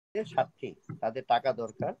তাদের স্বার্থে, তাদের টাকা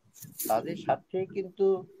দরকার, তাদের স্বার্থে কিন্তু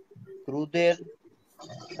ক্রুদের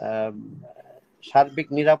সার্বিক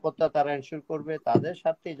নিরাপত্তা তারা এনশিওর করবে, তাদের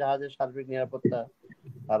স্বার্থে জাহাজের সার্বিক নিরাপত্তা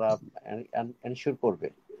তারা এনশিওর করবে।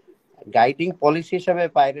 গাইডিং পলিসি হিসাবে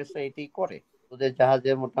পাইরেটসরা এটি করে। ওদের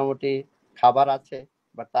জাহাজে মোটামুটি খাবার আছে,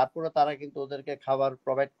 বাট তারপরে তারা কিন্তু ওদেরকে খাবার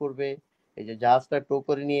প্রোভাইড করবে, এই যে জাহাজটা টো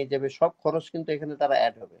করে নিয়ে যাবে, সব খরচ কিন্তু এখানে তারা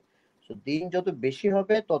অ্যাড হবে। তো দিন যত বেশি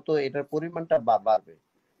হবে তত এটার পরিমাণটা বাড়বে।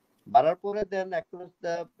 বাড়ার পরে দেন অ্যাক্রস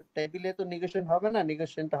দ্য টেবিলে তো নেগোশিয়েশন হবে না,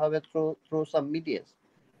 নেগোশিয়েশনটা হবে থ্রু সাম মিডিয়াস।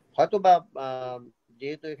 হয়তো বা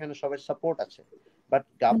যেহেতু এখানে সবাই সাপোর্ট আছে, বাট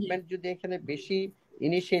গভর্নমেন্ট যদি এখানে বেশি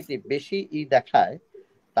ইনিশিয়েটিভ বেশি দেখায়,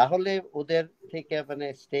 তাহলে ওদের থেকে মানে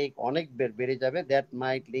স্টেক অনেক বেড়ে যাবে। That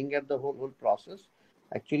might linger the whole process.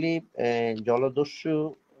 Actually জলদস্যু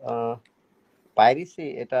piracy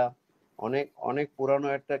এটা অনেক অনেক পুরানো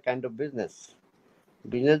একটা কাইন্ড অফ বিজনেস।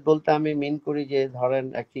 বিজনেস বলতে আমি মিন করি যে ধরেন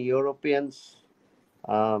একটি ইউরোপিয়ান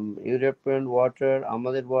ওয়াটার,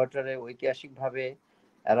 আমাদের ওয়াটারে ঐতিহাসিকভাবে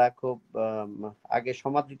এরা খুব আগে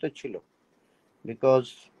সমাদৃত ছিল, বিকজ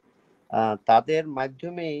তাদের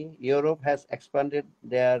মাধ্যমেই Europe has expanded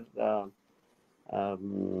there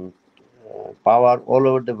power all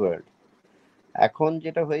over the world. এখন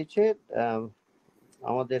যেটা হয়েছে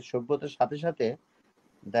আমাদের সভ্যতার সাথে সাথে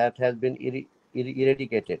দ্যাট হ্যাজ বিন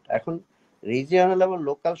ইরেডিকেটেড। এখন রিজিয়নাল এবং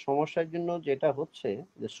লোকাল সমস্যার জন্য যেটা হচ্ছে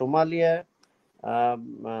যে সোমালিয়া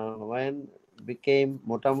when became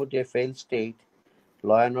মোটামুটি a failed state,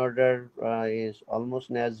 law and order is almost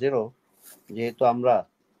near zero, যেহেতু আমরা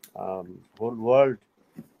হোল ওয়ার্ল্ড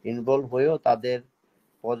ইনভলভ হয়েও তাদের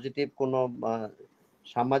পজিটিভ কোনো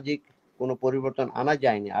সামাজিক কোনো পরিবর্তন আনা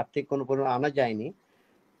যায়নি, আর্থিক কোনো পরিবর্তন আনা যায়নি,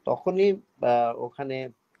 তখনই ওখানে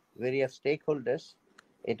ভেরিয়াস স্টেক হোল্ডার্স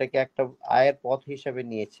এটাকে একটা আয়ের পথ হিসেবে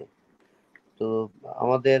নিয়েছে। তো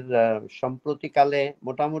আমাদের সম্প্রতিকালে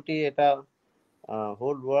মোটামুটি এটা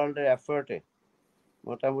হোল ওয়ার্ল্ডের এফোর্টে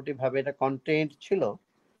মোটামুটি ভাবে এটা কন্টেন্ট ছিল,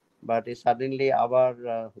 বাট সাডেনলি আবার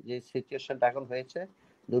যে সিচুয়েশনটা এখন হয়েছে,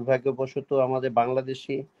 দুর্ভাগ্যবশত আমাদের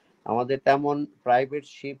বাংলাদেশি, আমাদের তেমন প্রাইভেট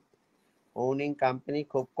শিপ ওনিং কোম্পানি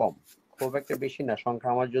খুব কম, খুব একটা বেশি না, সংখ্যা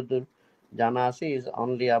আমার যতদূর জানা আছে ইজ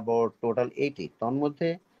অনলি অ্যাবাউট টোটাল 80। তন্মধ্যে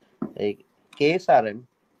এই KSRM,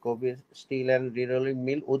 Kabir steel and re-rolling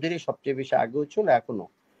মিল, ওদেরই সবচেয়ে বেশি আগেও ছিল, এখনো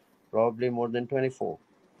প্রবাবলি মোর দেন 24।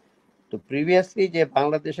 তো প্রিভিয়াসলি যে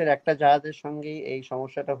বাংলাদেশের একটা জাহাজের সঙ্গেই এই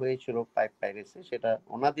সমস্যাটা হয়েছিল পাইরেসি, সেটা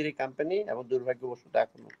ওনাদেরই কোম্পানি, এবং দুর্ভাগ্যবশত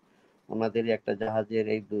এখনো ওনাদেরই একটা জাহাজের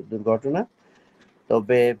এই দুর্ঘটনা।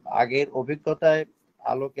 তবে আগের অভিজ্ঞতায়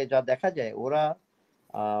আলোকে যা দেখা যায়, ওরা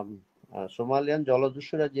সোমালিয়ান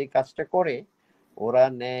জলদস্যুরা যে কাজটা করে, ওরা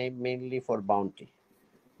নেয় মেইনলি ফর বাউন্টি,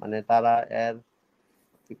 মানে তারা এর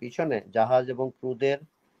পিছনে জাহাজ এবং ক্রুদের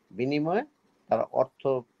বিনিময়ে তারা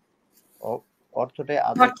অর্থটাই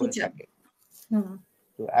আদায় করে থাকে।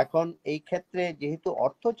 তো এখন এই ক্ষেত্রে যেহেতু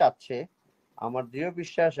অর্থ চাচ্ছে, আমার দৃঢ়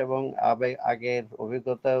বিশ্বাস এবং আগের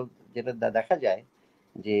অভিজ্ঞতা যেটা দেখা যায়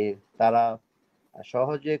যে তারা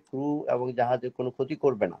সহজে ক্রু এবং জাহাজের কোনো ক্ষতি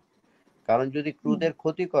করবে না। কারণ যদি ক্রুদের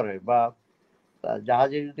ক্ষতি করে বা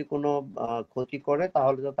জাহাজের যদি কোনো ক্ষতি করে,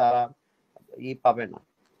 তাহলে তো তারা পাবে না,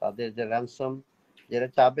 তাদের যে র্যানসম যেটা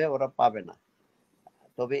চাবে ওরা পাবে না।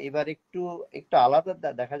 তবে এবার একটু একটু আলাদা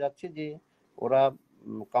দেখা যাচ্ছে যে ওরা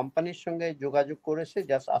কোম্পানির সঙ্গে যোগাযোগ করেছে।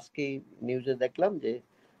 জাস্ট আজকে নিউজে দেখলাম যে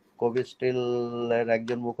কোভিড স্টিলের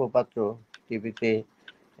একজন মুখপাত্র টিভিতে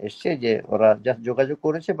এসছে যে ওরা জাস্ট যোগাযোগ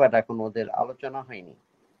করেছে, বাট এখন ওদের আলোচনা হয়নি।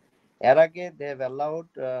 এর আগে they have allowed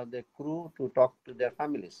the crew to talk to their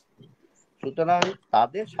families. সুতরাং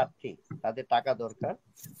তাদের স্বার্থে, তাদের টাকা দরকার,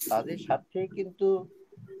 তাদের স্বার্থে কিন্তু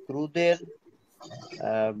ক্রুদের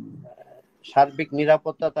সার্বিক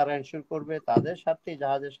নিরাপত্তা তারা এনশিওর করবে, তাদের স্বার্থে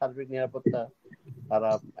জাহাজের সার্বিক নিরাপত্তা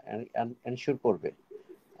তারা এনশিওর করবে।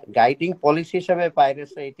 গাইডিং পলিসি হিসাবে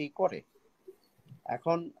পাইরেটসরা এটি করে।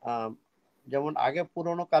 এখন যেমন আগে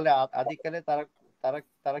পুরোনো কালে আদিকালে তারা তারা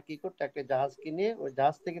তারা কি করতো, একটা জাহাজ কিনে ওই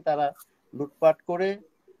জাহাজ থেকে তারা লুটপাট করে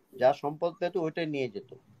যা সম্পদ পেত ওইটাই নিয়ে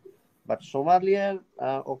যেত। বাট সোমালিয়ার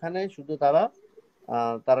ওখানে শুধু তারা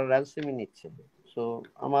র্যানসমি নিচ্ছে। সো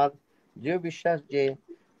আমার দৃঢ় বিশ্বাস যে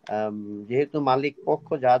যেহেতু মালিক পক্ষ,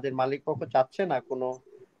 জাহাজের মালিক পক্ষ চাচ্ছে না কোনো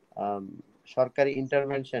সরকারি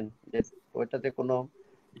ইন্টারভেনশন, যে ওইটাতে কোনো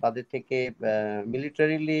তাদের থেকে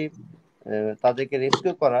মিলিটারিলি তাদেরকে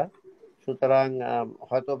রেস্কিউ করা, সুতরাং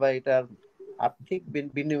হয়তোবা এটার আর্থিক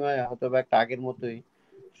বিনিময়ে হয়তোবা একটা আগের মতোই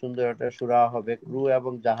সুন্দর একটা সুরাহা হবে, ক্রু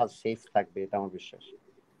এবং জাহাজ সেফ থাকবে, এটা আমার বিশ্বাস।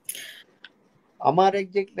 আমার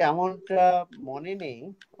এক্স্যাক্টলি এমনটা মনে নেই,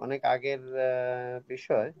 অনেক আগের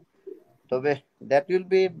বিষয়, তবে that will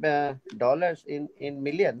be dollars in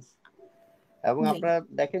millions. এবং আপনারা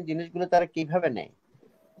দেখেন জিনিসগুলো তারা কিভাবে নেয়,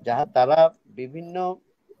 তারা বিভিন্ন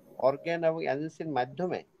অর্গান এবং এজেন্সির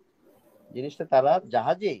মাধ্যমে জিনিসটা তারা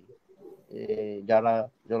জাহাজেই, যারা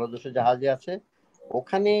জলদস্যু জাহাজে আছে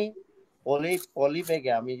ওখানে পলি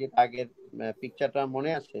ব্যাগে, আমি যে আগের পিকচারটা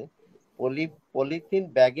মনে আছে, পলিথিন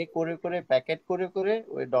ব্যাগে করে করে প্যাকেট করে করে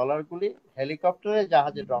ওই ডলারগুলি হেলিকপ্টারে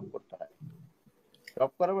জাহাজে ড্রপ করতে হয়।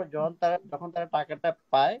 ড্রপ করার পর যখন তারা টাকাটা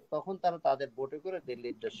পায় তখন তারা তাদের বোটে করে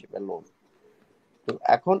দিল্লির শিপে লোন। তো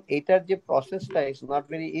এখন এটার যে প্রসেসটা ইজ নট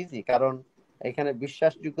ভেরি ইজি, কারণ এখানে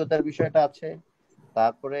বিশ্বাসযোগ্যতার বিষয়টা আছে,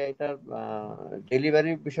 তারপরে এটার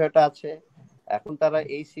ডেলিভারির বিষয়টা আছে। এখন তারা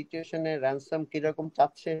এই সিচুয়েশনে র্যানসাম কিরকম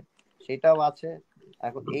চাচ্ছে সেটাও আছে।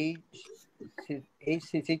 এখন এই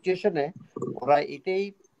সিচুয়েশনে ওরা এটাই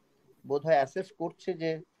বোধহয় অ্যাসেস করছে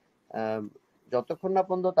যে যতক্ষণ না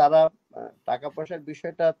পর্যন্ত তারা টাকা পয়সার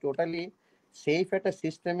বিষয়টা টোটালি সেফ একটা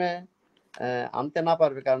সিস্টেমে আনতে না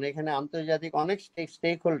পারবে, কারণ এখানে আন্তর্জাতিক অনেক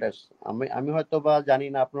স্টেক হোল্ডার্স, আমি হয়তো বা জানি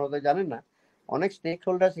না, আপনারা হয়তো জানেন না, অনেক স্টেক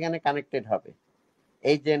হোল্ডার্স এখানে কানেক্টেড হবে,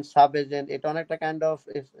 এজেন্ট সাব এজেন্ট, এটা অনেকটা কাইন্ড অফ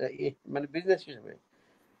মানে বিজনেস হিসেবে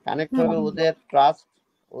কানেক্ট হবে।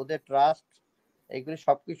 ওদের ট্রাস্ট এগুলি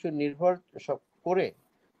সবকিছু নির্ভর সব করে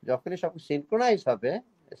যখনই সব সিনক্রোনাইজ হবে,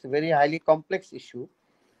 it's very highly complex issue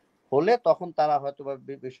হলে তখন তারা হয়তো বা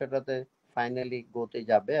বিষয়টাতে ফাইনালি গোতে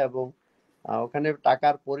যাবে। এবং ওখানে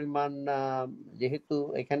টাকার পরিমাণ যেহেতু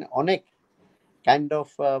এখানে অনেক কাইন্ড অফ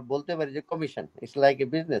বলতে পারি যে commission, it's like a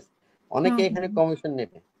business, অনেকে এখানে কমিশন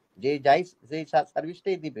নেবে, যেই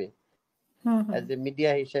সার্ভিসটাই দিবে অ্যাজ এ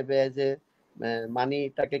মিডিয়া হিসেবে, অ্যাজ এ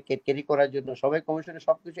মানিটাকে ক্যারি করার জন্য সবাই কমিশনে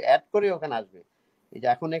সবকিছু অ্যাড করে ওখানে আসবে। এই যে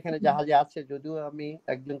এখন এখানে জাহাজে আছে, যদিও আমি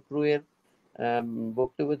একজন ক্রুয়ের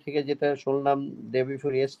বক্তব্য থেকে যেটা শুনলাম ডে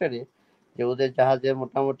বিফোর ইয়েস্টারডে, যে ওদের জাহাজে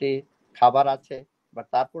মোটামুটি খাবার আছে, বাট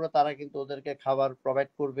তারপরে তারা কিন্তু ওদেরকে খাবার প্রোভাইড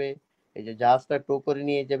করবে, এই যে জাহাজটা টো করে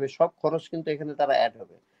নিয়ে যাবে, সব খরচ কিন্তু এখানে তারা অ্যাড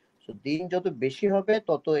হবে। সো দিন যত বেশি হবে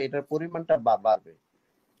তত এটার পরিমাণটা বাড়বে।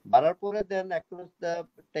 বাড়ার পরে দেন অ্যাক্রস দ্য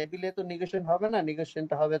টেবিলে তো নেগোশিয়েশন হবে না,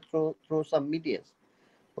 নেগোশিয়েশনটা হবে থ্রু সাম মিডিয়াস।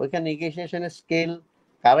 ওইখানে নেগোসিয়েশনের স্কেল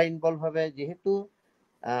কারা ইনভলভ হবে, যেহেতু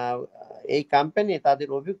এই কোম্পানি তাদের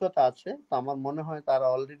অভিজ্ঞতা আছে, তো আমার মনে হয় তারা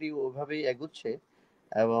অলরেডি ওইভাবেই এগুচ্ছে।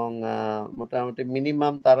 এবং মোটামুটি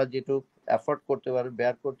মিনিমাম তারা যেটুকু এফোর্ড করতে পারবে,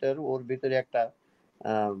 বেয়ার করতে পারবে, ওর ভিতরে একটা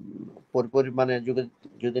পরিমাণে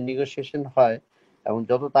যদি নেগোসিয়েশন হয় এবং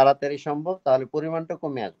যত তাড়াতাড়ি সম্ভব, তাহলে পরিমাণটা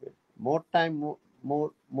কমে আসবে, মোর টাইম মোর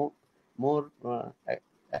মোর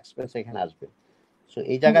এক্সপেন্স এখানে আসবে। সো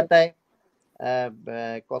এই জায়গাটায়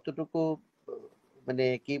কতটুকু মানে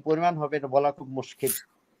কি পরিমাণ হবে এটা বলা খুব মুশকিল।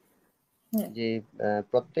 যে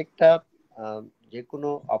প্রত্যেকটা যে কোনো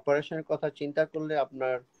অপারেশনের কথা চিন্তা করলে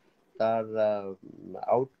আপনার তার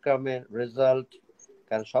আউটকামের রেজাল্ট,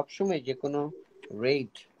 কারণ সবসময় যে কোনো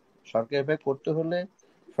রেট সরকারিভাবে করতে হলে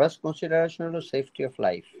ফার্স্ট কনসিডারেশন হলো সেফটি অফ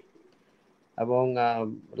লাইফ, এবং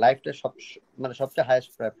লাইফটা মানে সবচেয়ে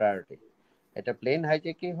হাইয়েস্ট প্রায়োরিটি। এটা প্লেন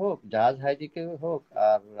হাইজেকিং হোক, জাহাজ হাইজেকিং হোক,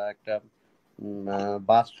 আর একটা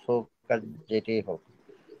বাস হোক, আর যেটাই হোক।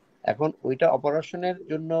 এখন ওইটা অপারেশনের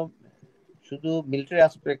জন্য শুধু মিলিটারি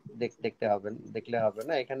অ্যাসপেক্ট দেখলে হবে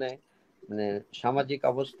না, এখানে মানে সামাজিক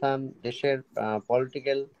অবস্থান, দেশের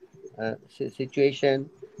পলিটিক্যাল সিচুয়েশন,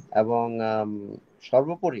 এবং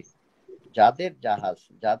সর্বোপরি যাদের জাহাজ,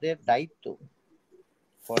 যাদের দায়িত্ব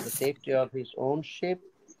for the safety of his own sheep,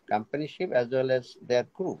 company sheep as well as there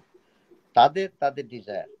crew, তাদের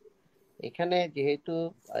ডিজায়ার। এখানে যেহেতু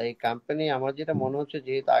এই কোম্পানি, আমার যেটা মনে হচ্ছে,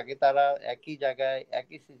 যেহেতু আগে তারা একই জায়গায়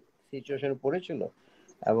একই সিচুয়েশন পড়েছিল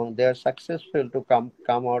এবং দে আর successful to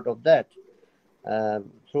come out of that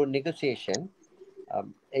through negotiation.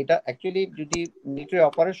 এটা অ্যাকচুয়ালি যদি মিলিটারি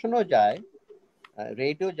অপারেশনও যায়,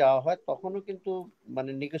 রেডেও যাওয়া হয়, তখনও কিন্তু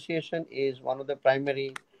মানে negotiation is one of the primary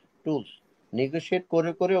tools. Negotiate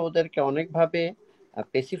করে করে ওদেরকে অনেকভাবে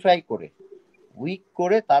স্পেসিফাই করে উইক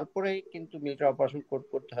করে তারপরে কিন্তু মিলিটারি অপারেশন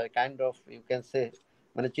করতে হয়, kind of you can say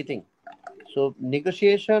মানে cheating. So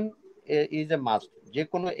negotiation is a must যে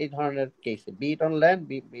কোনো এই ধরনের কেসে, B it on land,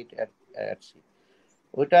 B it at C.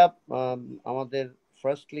 ওইটা আমাদের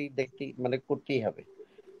ফার্স্টলি মানে করতেই হবে।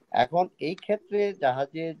 এখন এই ক্ষেত্রে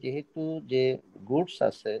জাহাজে যেহেতু যে গুডস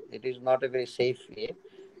আছে, it is not a very safe way.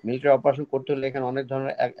 Military operation করতে হলে এখানে অনেক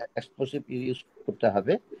ধরনের এক্সপ্লোসিভ ইউজ করতে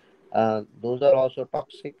হবে, those are also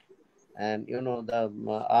toxic, and the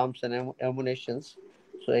arms and ammunitions.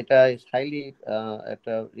 So এটা is highly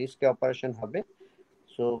একটা রিস্কি অপারেশন হবে।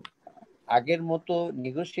 সো আগের মতো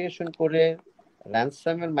নেগোসিয়েশন করে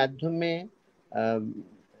র্যানসামের মাধ্যমে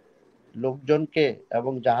লোকজনকে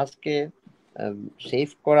এবং জাহাজকে সেভ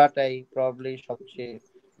করাটাই প্রবাবলি সবচেয়ে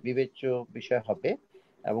বিবেচ্য বিষয় হবে।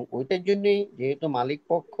 এবং ওইটার জন্যই যেহেতু মালিক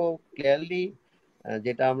পক্ষ ক্লিয়ারলি,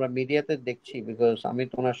 যেটা আমরা মিডিয়াতে দেখছি, বিকজ আমি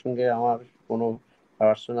তো ওনার সঙ্গে আমার কোনো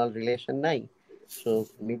পার্সোনাল রিলেশন নাই। সো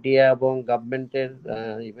মিডিয়া এবং গভর্নমেন্টের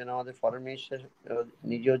ইভেন আমাদের ফরেন মিনিস্টার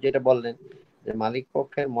নিজেও যেটা বললেন যে মালিক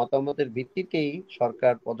পক্ষের মতামতের ভিত্তিতেই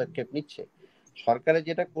সরকার পদক্ষেপ নিচ্ছে। সরকারে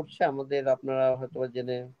যেটা করছে আমাদের, আপনারা হয়তো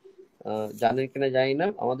জেনে জানেন কিনা জানি না,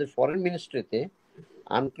 আমাদের ফরেন মিনিস্ট্রিতে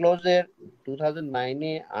আনক্লোজের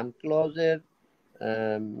 2009-এ আনক্লোজের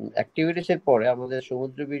অ্যাক্টিভিটিসের পরে, আমাদের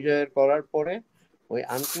সমুদ্র বিজয়ের করার পরে ওই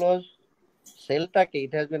আনক্লোজ সেলটাকে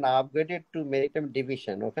it has been upgraded two maritime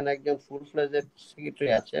division. ওখানে একজন ফুল ফ্লেজেড সেক্রেটারি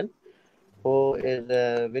আছেন, ও ইজ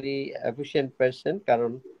ভেরি এফিশিয়েন্ট পারসন,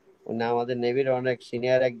 কারণ উনি আমাদের নেভির অনেক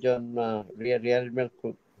সিনিয়র একজন রিয়ার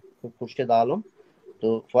খুব খুশিদ আলম। তো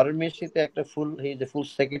ফরেন মিনিস্ট্রিতে একটা he is a full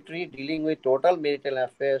secretary dealing with total maritime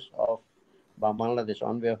affairs of Bangladesh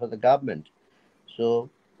on behalf of the government. So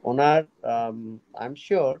owner I am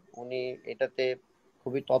sure উনি এটাতে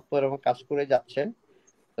খুবই তৎপর এবং কাজ করে যাচ্ছেন।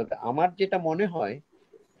 তবে আমার যেটা মনে হয়,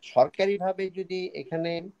 সরকারিভাবে যদি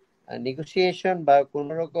এখানে নেগোসিয়েশন বা কোন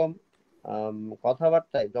রকম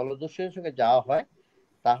কথাবার্তায় জলদস্যুদের সঙ্গে যাওয়া হয়,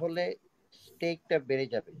 তাহলে স্টেকটা বেড়ে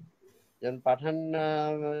যাবে। যেমন পাঠান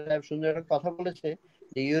সাহেব সুন্দর একটা কথা বলেছে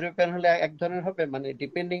যে ইউরোপিয়ান হলে এক ধরনের হবে, মানে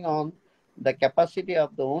depending on the capacity of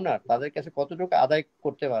the owner, তাদের কাছে কতটুকু আদায়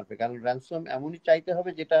করতে পারবে। কারণ র্যানসম এমনই চাইতে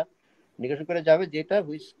হবে যেটা নেগোসিয়েশন করে যাবে, যেটা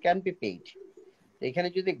হুইচ ক্যান বি পেইড। এখানে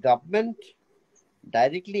যদি গভর্নমেন্ট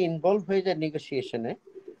ডাইরেক্টলি ইনভলভ হয়ে যায় নেগোসিয়েশনে,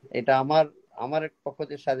 এটা আমার পক্ষ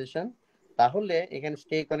থেকে সাজেশন, তাহলে এখানে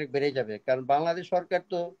স্টেক অনেক বেড়ে যাবে। কারণ বাংলাদেশ সরকার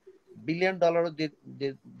তো $1 বিলিয়ন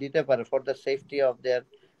দিতে পারে for the safety of their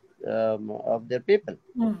people.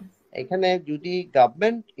 এখানে যদি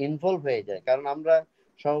গভর্নমেন্ট ইনভলভ হয়ে যায়, কারণ আমরা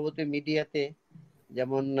সভাপতি মিডিয়াতে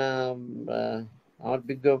যেমন আমার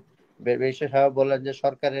বিজ্ঞ সাহেব বললেন যে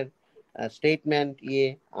সরকারের স্টেটমেন্ট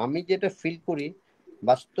আমি যেটা ফিল করি,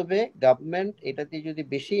 বাস্তবে গভর্নমেন্ট এটাতে যদি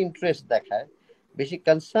বেশি ইন্টারেস্ট দেখায়, বেশি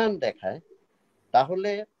কনসার্ন দেখায়,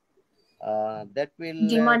 তাহলে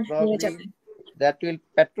that will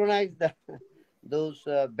patronize those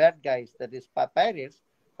bad guys, that is pirates.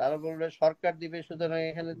 তারা বলবে সরকার দিবে, সুতরাং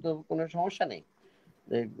এখানে তো কোনো সমস্যা নেই।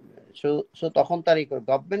 সো তখন তারই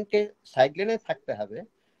গভর্নমেন্টকে সাইডলাইনে থাকতে হবে।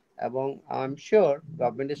 এবং I am sure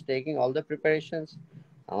government is taking all the preparations.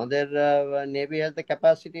 আমাদের navy has the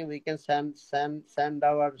capacity, we can send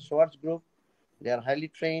our SWAT group, they are highly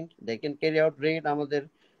trend, they can carry out red. আমাদের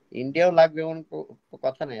ইন্ডিয়াও লাগবে এমন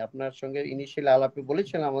কথা নেই। আপনার সঙ্গে ইনিশিয়ালি আলাপে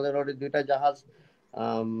বলেছিলাম আমাদের অলরেডি 2টা জাহাজ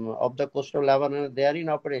of the coastal Lebanon, they are in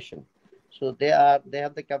operation, so they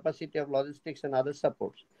have the capacity of logistics and other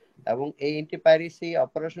supports. এবং এই এন্টি পাইরেসি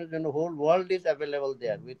অপারেশনের জন্য whole world is available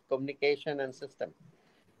there with communication and system.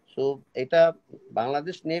 So এটা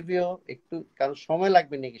বাংলাদেশ নেভিও একটু, কারণ সময়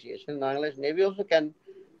লাগবে negotiation, Bangladesh navy also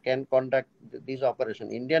can conduct this operation.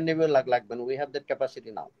 Indian নেভিও লাগবে না, উই হ্যাভ দ্যাট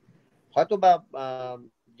ক্যাপাসিটি নাও। হয়তো বা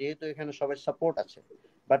যেহেতু এখানে সবাই সাপোর্ট আছে,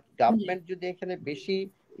 বাট গভর্নমেন্ট যদি এখানে বেশি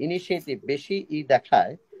ইনিশিয়েটিভ, বেশি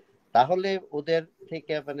দেখায়, তাহলে ওদের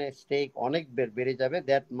থেকে মানে স্টেক অনেক বেড়ে যাবে।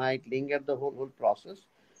 That might linger the whole process.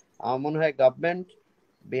 আমার মনে হয় government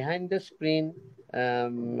behind the screen,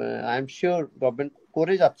 I am sure government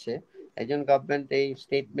করে যাচ্ছে। একজন গভর্নমেন্ট এই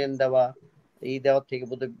স্টেটমেন্ট দেওয়ার থেকে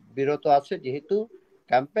বোধহয় বিরত আছে, যেহেতু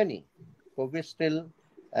company Covid steel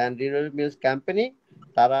and renewable mills company,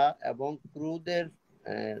 তারা এবং ক্রুদের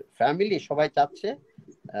ফ্যামিলি সবাই চাচ্ছে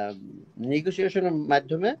নেগোসিয়েশনের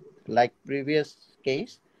মাধ্যমে, লাইক প্রিভিয়াস কেস,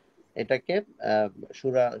 এটাকে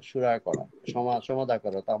সুরা করা, সমাধা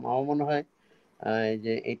করা। তো আমার মনে হয়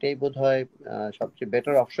যে এটাই বোধহয় সবচেয়ে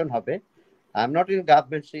বেটার অপশন হবে। I am not in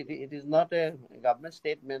government, it is not a government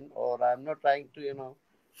statement, or I am not trying to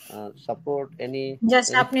support any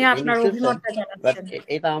just আপনি আপনার অভিমতটা জানাচ্ছেন, but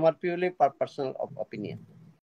এটা আমার পিওরলি পার্সোনাল অপিনিয়ন।